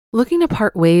Looking to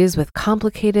part ways with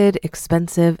complicated,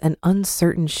 expensive, and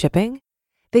uncertain shipping?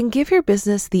 Then give your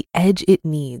business the edge it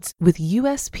needs with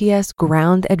USPS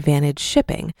Ground Advantage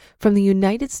shipping from the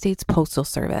United States Postal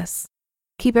Service.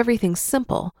 Keep everything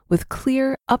simple with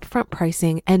clear, upfront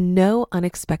pricing and no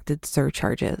unexpected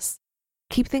surcharges.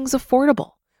 Keep things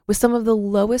affordable with some of the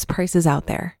lowest prices out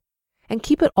there. And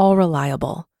keep it all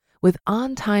reliable with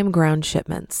on-time ground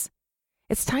shipments.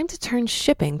 It's time to turn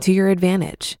shipping to your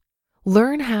advantage.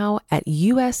 Learn how at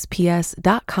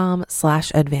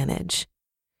USPS.com/advantage.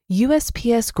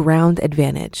 USPS Ground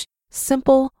Advantage.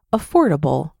 Simple,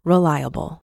 affordable,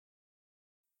 reliable.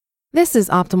 This is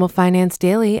Optimal Finance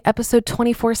Daily, episode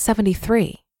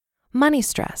 2473. Money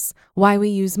Stress, Why We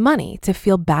Use Money to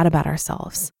Feel Bad About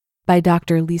Ourselves, by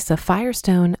Dr. Lisa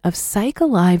Firestone of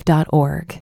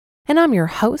PsychAlive.org. And I'm your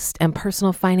host and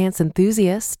personal finance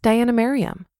enthusiast, Diana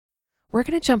Merriam. We're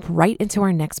going to jump right into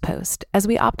our next post as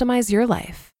we optimize your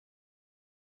life.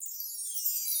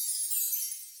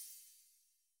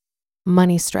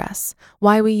 Money Stress,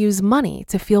 Why We Use Money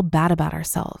to Feel Bad About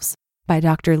Ourselves, by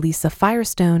Dr. Lisa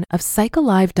Firestone of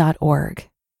PsychAlive.org.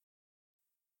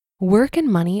 Work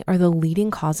and money are the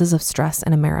leading causes of stress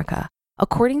in America,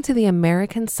 according to the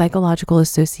American Psychological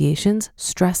Association's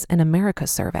Stress in America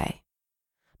survey.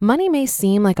 Money may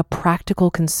seem like a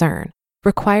practical concern,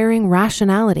 requiring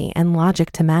rationality and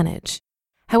logic to manage.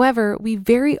 However, we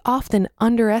very often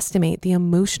underestimate the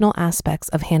emotional aspects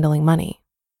of handling money.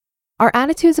 Our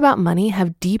attitudes about money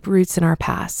have deep roots in our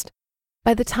past.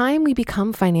 By the time we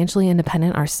become financially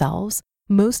independent ourselves,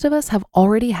 most of us have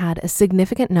already had a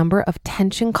significant number of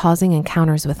tension-causing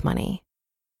encounters with money.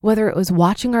 Whether it was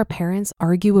watching our parents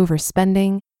argue over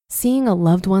spending, seeing a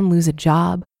loved one lose a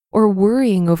job, or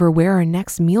worrying over where our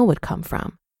next meal would come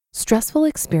from, stressful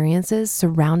experiences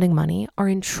surrounding money are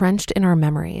entrenched in our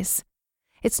memories.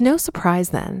 It's no surprise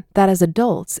then that as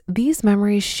adults, these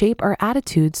memories shape our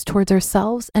attitudes towards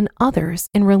ourselves and others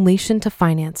in relation to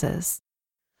finances.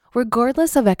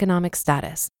 Regardless of economic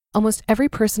status, almost every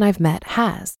person I've met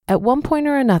has, at one point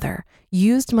or another,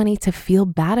 used money to feel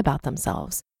bad about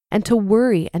themselves and to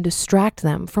worry and distract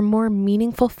them from more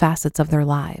meaningful facets of their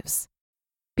lives.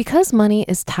 Because money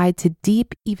is tied to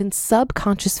deep, even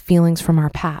subconscious feelings from our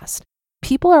past,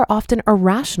 people are often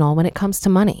irrational when it comes to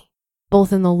money,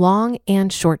 both in the long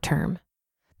and short term.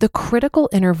 The critical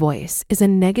inner voice is a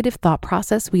negative thought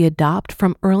process we adopt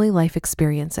from early life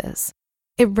experiences.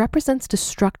 It represents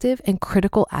destructive and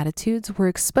critical attitudes we're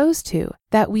exposed to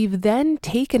that we've then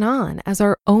taken on as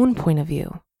our own point of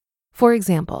view. For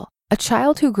example, a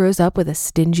child who grows up with a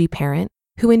stingy parent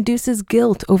who induces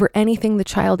guilt over anything the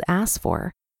child asks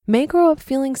for may grow up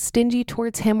feeling stingy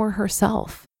towards him or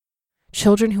herself.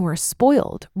 Children who are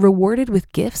spoiled, rewarded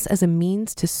with gifts as a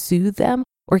means to soothe them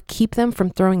or keep them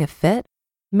from throwing a fit,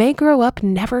 may grow up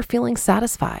never feeling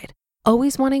satisfied,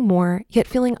 always wanting more, yet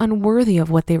feeling unworthy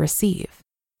of what they receive.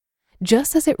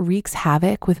 Just as it wreaks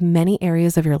havoc with many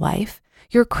areas of your life,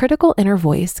 your critical inner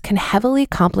voice can heavily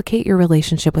complicate your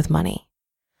relationship with money.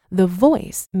 The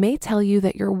voice may tell you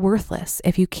that you're worthless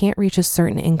if you can't reach a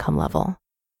certain income level.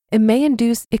 It may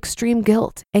induce extreme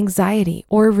guilt, anxiety,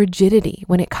 or rigidity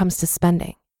when it comes to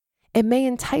spending. It may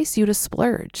entice you to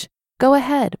splurge. Go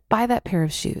ahead, buy that pair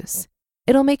of shoes.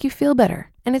 It'll make you feel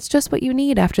better, and it's just what you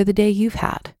need after the day you've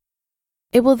had.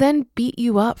 It will then beat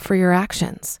you up for your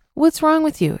actions. What's wrong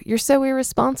with you? You're so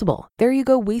irresponsible. There you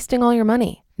go wasting all your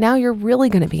money. Now you're really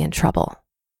going to be in trouble.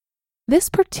 This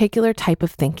particular type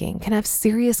of thinking can have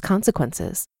serious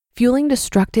consequences, fueling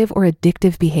destructive or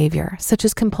addictive behavior, such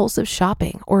as compulsive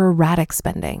shopping or erratic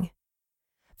spending.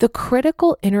 The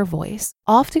critical inner voice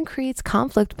often creates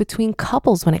conflict between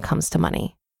couples when it comes to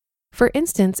money. For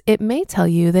instance, it may tell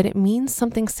you that it means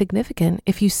something significant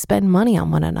if you spend money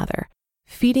on one another,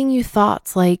 feeding you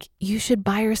thoughts like, you should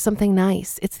buy her something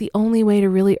nice, it's the only way to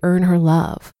really earn her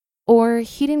love. Or,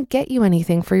 he didn't get you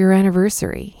anything for your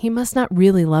anniversary, he must not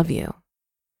really love you.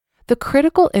 The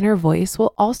critical inner voice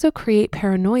will also create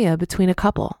paranoia between a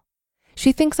couple.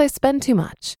 She thinks I spend too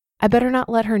much. I better not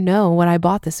let her know what I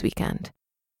bought this weekend.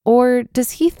 Or,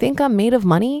 does he think I'm made of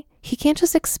money? He can't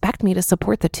just expect me to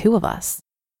support the two of us.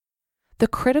 The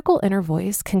critical inner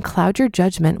voice can cloud your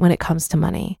judgment when it comes to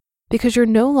money because you're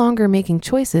no longer making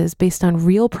choices based on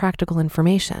real practical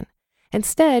information.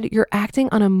 Instead, you're acting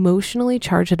on emotionally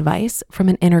charged advice from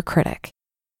an inner critic.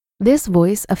 This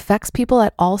voice affects people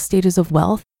at all stages of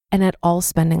wealth and at all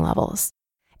spending levels.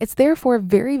 It's therefore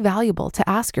very valuable to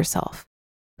ask yourself,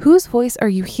 whose voice are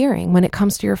you hearing when it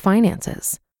comes to your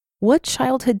finances? What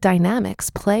childhood dynamics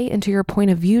play into your point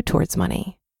of view towards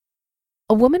money?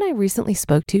 A woman I recently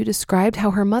spoke to described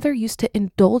how her mother used to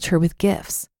indulge her with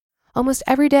gifts. Almost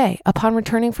every day upon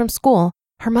returning from school,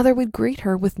 her mother would greet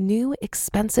her with new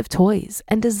expensive toys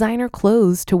and designer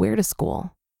clothes to wear to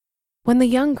school. When the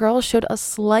young girl showed a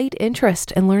slight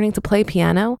interest in learning to play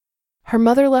piano, her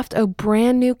mother left a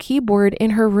brand new keyboard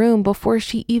in her room before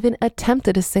she even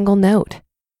attempted a single note.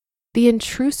 The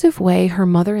intrusive way her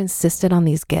mother insisted on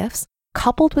these gifts,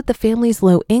 coupled with the family's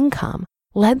low income,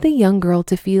 led the young girl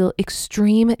to feel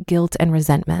extreme guilt and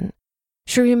resentment.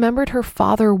 She remembered her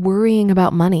father worrying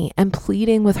about money and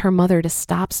pleading with her mother to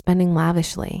stop spending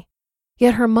lavishly.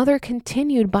 Yet her mother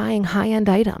continued buying high-end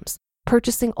items,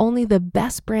 purchasing only the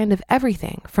best brand of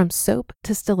everything from soap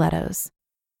to stilettos.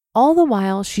 All the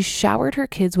while, she showered her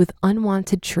kids with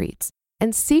unwanted treats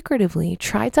and secretively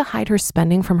tried to hide her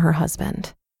spending from her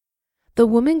husband. The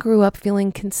woman grew up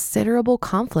feeling considerable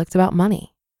conflict about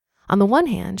money. On the one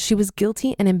hand, she was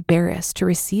guilty and embarrassed to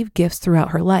receive gifts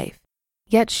throughout her life.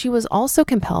 Yet she was also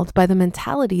compelled by the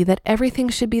mentality that everything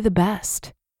should be the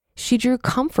best. She drew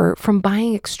comfort from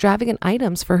buying extravagant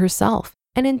items for herself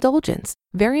and indulgence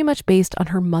very much based on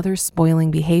her mother's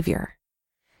spoiling behavior.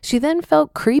 She then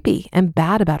felt creepy and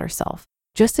bad about herself,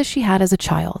 just as she had as a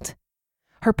child.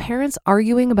 Her parents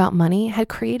arguing about money had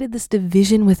created this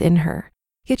division within her,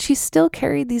 yet she still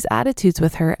carried these attitudes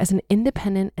with her as an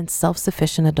independent and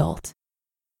self-sufficient adult.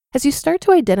 As you start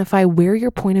to identify where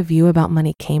your point of view about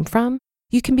money came from,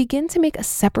 you can begin to make a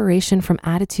separation from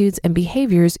attitudes and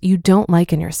behaviors you don't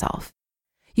like in yourself.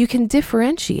 You can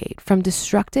differentiate from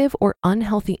destructive or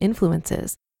unhealthy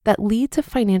influences that lead to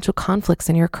financial conflicts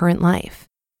in your current life.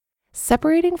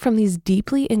 Separating from these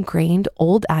deeply ingrained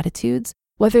old attitudes,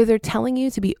 whether they're telling you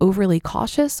to be overly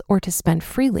cautious or to spend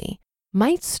freely,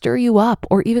 might stir you up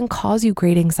or even cause you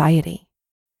great anxiety.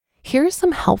 Here are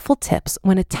some helpful tips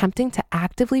when attempting to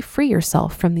actively free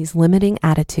yourself from these limiting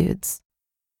attitudes.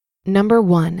 Number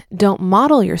 1, don't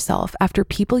model yourself after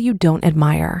people you don't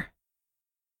admire.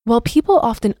 While people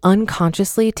often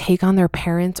unconsciously take on their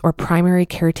parents' or primary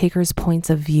caretakers'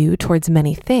 points of view towards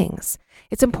many things,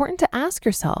 it's important to ask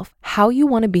yourself how you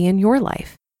want to be in your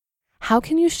life. How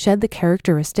can you shed the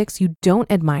characteristics you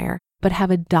don't admire but have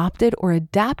adopted or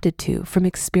adapted to from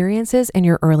experiences in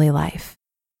your early life?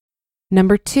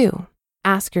 Number 2,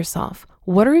 ask yourself,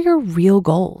 what are your real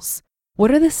goals?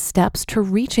 What are the steps to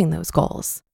reaching those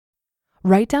goals?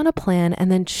 Write down a plan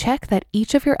and then check that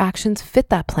each of your actions fit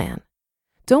that plan.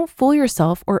 Don't fool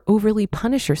yourself or overly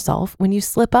punish yourself when you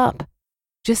slip up.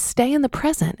 Just stay in the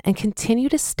present and continue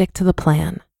to stick to the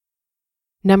plan.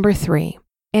 Number 3,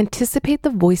 anticipate the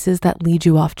voices that lead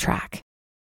you off track.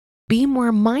 Be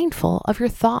more mindful of your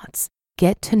thoughts.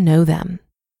 Get to know them.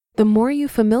 The more you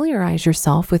familiarize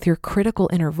yourself with your critical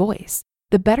inner voice,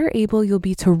 the better able you'll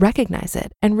be to recognize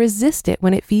it and resist it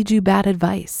when it feeds you bad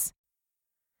advice.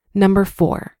 Number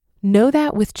 4, know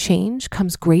that with change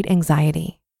comes great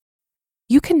anxiety.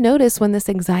 You can notice when this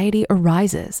anxiety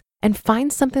arises and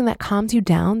find something that calms you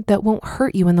down that won't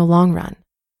hurt you in the long run.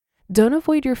 Don't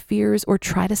avoid your fears or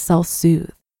try to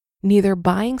self-soothe. Neither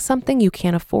buying something you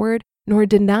can't afford nor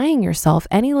denying yourself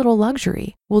any little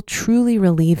luxury will truly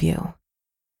relieve you.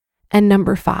 And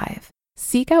number 5,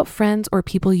 seek out friends or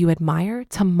people you admire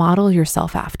to model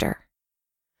yourself after.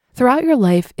 Throughout your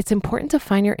life, it's important to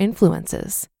find your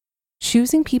influences.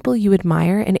 Choosing people you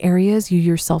admire in areas you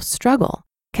yourself struggle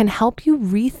can help you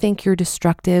rethink your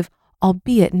destructive,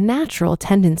 albeit natural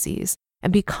tendencies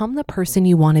and become the person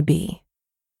you want to be.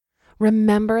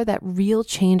 Remember that real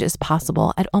change is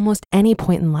possible at almost any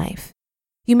point in life.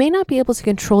 You may not be able to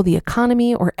control the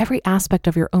economy or every aspect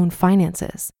of your own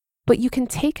finances, but you can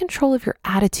take control of your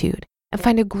attitude and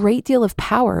find a great deal of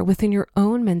power within your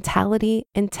own mentality,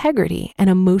 integrity, and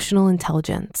emotional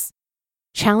intelligence.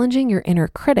 Challenging your inner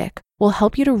critic will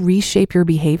help you to reshape your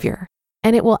behavior,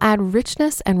 and it will add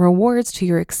richness and rewards to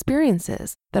your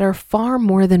experiences that are far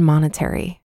more than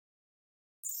monetary.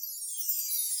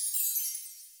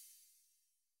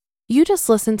 You just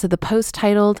listened to the post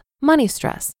titled Money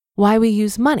Stress: Why We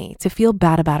Use Money to Feel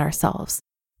Bad About Ourselves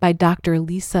by Dr.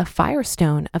 Lisa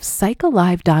Firestone of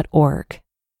psychalive.org.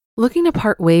 Looking to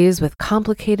part ways with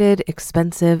complicated,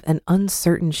 expensive, and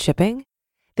uncertain shipping?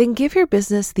 Then give your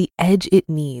business the edge it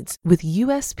needs with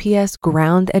USPS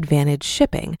Ground Advantage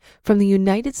shipping from the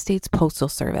United States Postal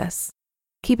Service.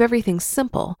 Keep everything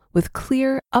simple with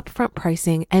clear, upfront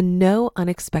pricing and no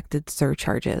unexpected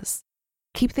surcharges.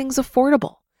 Keep things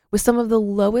affordable with some of the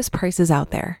lowest prices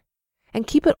out there. And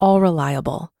keep it all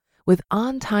reliable with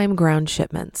on-time ground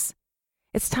shipments.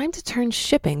 It's time to turn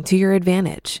shipping to your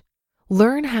advantage.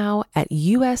 Learn how at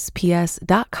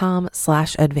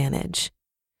USPS.com/advantage.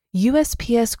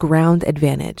 USPS Ground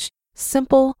Advantage.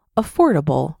 Simple,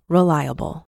 affordable,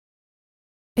 reliable.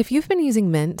 If you've been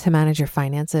using Mint to manage your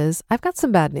finances, I've got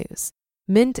some bad news.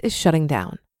 Mint is shutting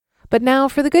down. But now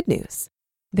for the good news.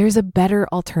 There's a better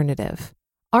alternative.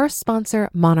 Our sponsor,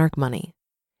 Monarch Money.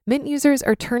 Mint users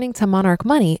are turning to Monarch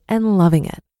Money and loving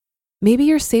it. Maybe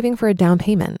you're saving for a down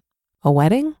payment, a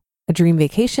wedding, a dream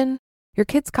vacation, your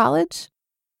kid's college.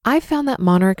 I've found that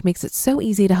Monarch makes it so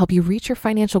easy to help you reach your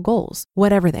financial goals,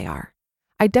 whatever they are.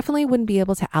 I definitely wouldn't be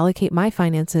able to allocate my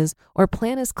finances or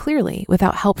plan as clearly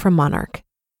without help from Monarch.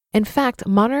 In fact,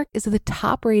 Monarch is the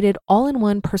top-rated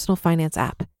all-in-one personal finance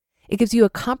app. It gives you a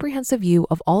comprehensive view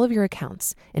of all of your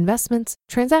accounts, investments,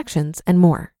 transactions, and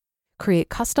more. Create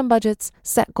custom budgets,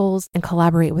 set goals, and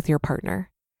collaborate with your partner.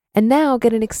 And now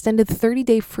get an extended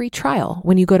 30-day free trial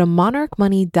when you go to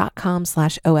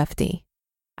monarchmoney.com/OFD.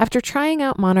 After trying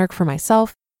out Monarch for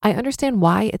myself, I understand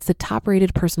why it's the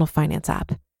top-rated personal finance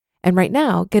app. And right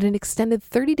now, get an extended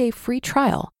 30-day free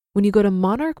trial when you go to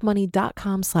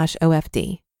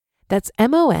monarchmoney.com/OFD. That's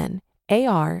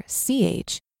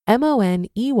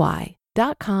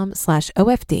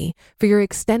monarchmoney.com/OFD for your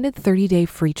extended 30-day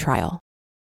free trial.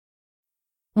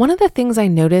 One of the things I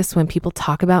notice when people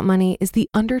talk about money is the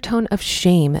undertone of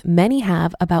shame many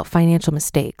have about financial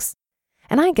mistakes.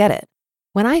 And I get it.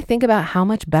 When I think about how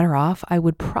much better off I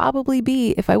would probably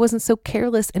be if I wasn't so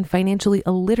careless and financially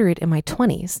illiterate in my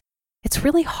 20s, it's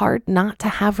really hard not to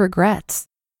have regrets.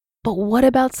 But what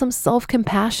about some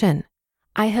self-compassion?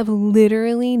 I have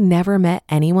literally never met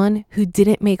anyone who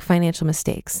didn't make financial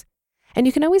mistakes. And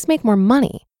you can always make more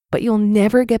money, but you'll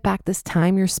never get back this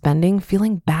time you're spending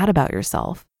feeling bad about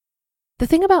yourself. The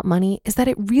thing about money is that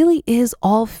it really is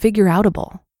all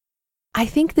figure-outable. I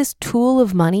think this tool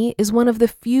of money is one of the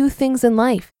few things in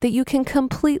life that you can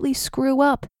completely screw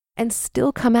up and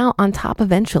still come out on top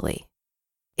eventually.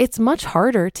 It's much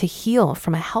harder to heal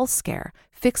from a health scare,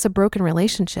 fix a broken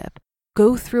relationship,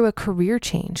 go through a career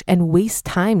change, and waste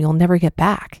time you'll never get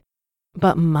back.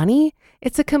 But money,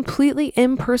 it's a completely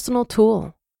impersonal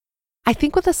tool. I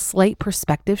think with a slight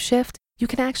perspective shift, you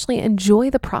can actually enjoy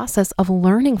the process of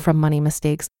learning from money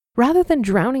mistakes rather than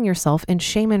drowning yourself in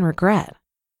shame and regret.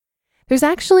 There's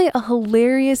actually a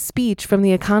hilarious speech from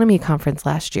the Economy Conference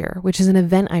last year, which is an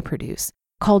event I produce,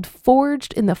 called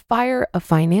Forged in the Fire of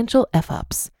Financial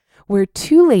F-Ups, where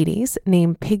two ladies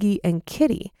named Piggy and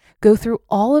Kitty go through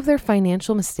all of their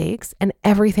financial mistakes and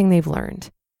everything they've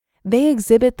learned. They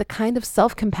exhibit the kind of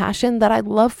self-compassion that I'd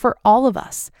love for all of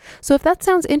us. So if that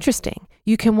sounds interesting,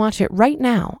 you can watch it right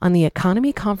now on the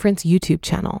Economy Conference YouTube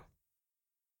channel.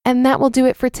 And that will do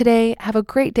it for today. Have a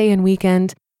great day and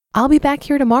weekend. I'll be back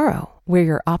here tomorrow where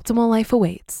your optimal life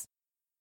awaits.